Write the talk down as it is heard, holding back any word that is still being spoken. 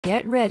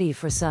Get ready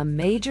for some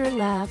major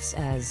laughs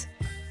as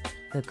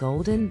the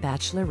Golden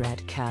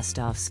Bachelorette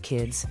cast-off's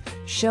kids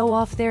show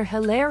off their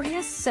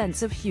hilarious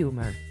sense of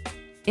humor.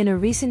 In a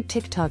recent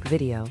TikTok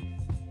video,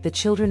 the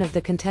children of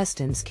the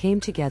contestants came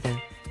together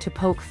to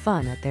poke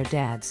fun at their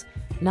dads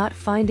not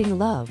finding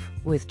love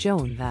with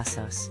Joan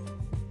Vassos.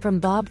 From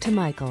Bob to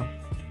Michael,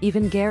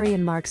 even Gary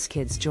and Mark's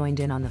kids joined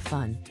in on the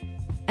fun.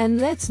 And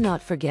let's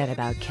not forget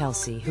about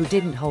Kelsey, who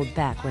didn't hold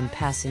back when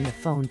passing the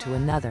phone to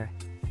another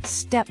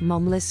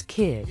stepmomless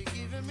kid.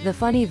 The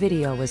funny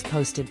video was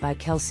posted by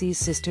Kelsey's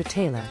sister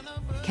Taylor,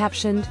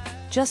 captioned,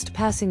 "Just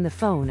passing the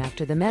phone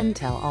after the Men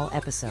Tell All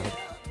episode."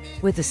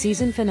 With the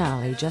season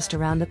finale just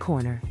around the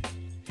corner,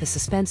 the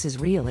suspense is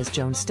real as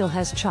Joan still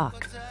has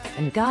Chalk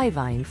and Guy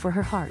vying for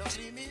her heart.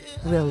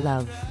 Will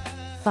love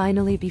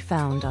finally be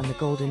found on the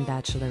Golden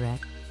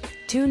Bachelorette?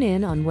 Tune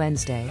in on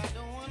Wednesday,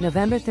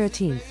 November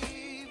 13th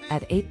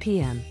at 8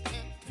 p.m.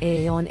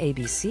 on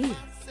ABC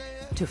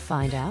to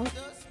find out.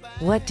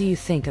 What do you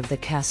think of the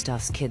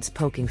cast-off's kids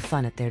poking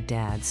fun at their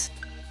dads?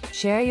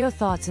 Share your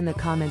thoughts in the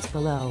comments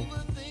below.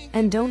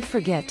 And don't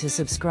forget to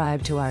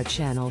subscribe to our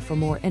channel for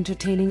more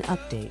entertaining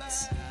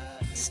updates.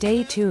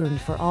 Stay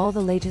tuned for all the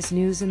latest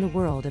news in the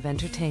world of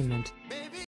entertainment.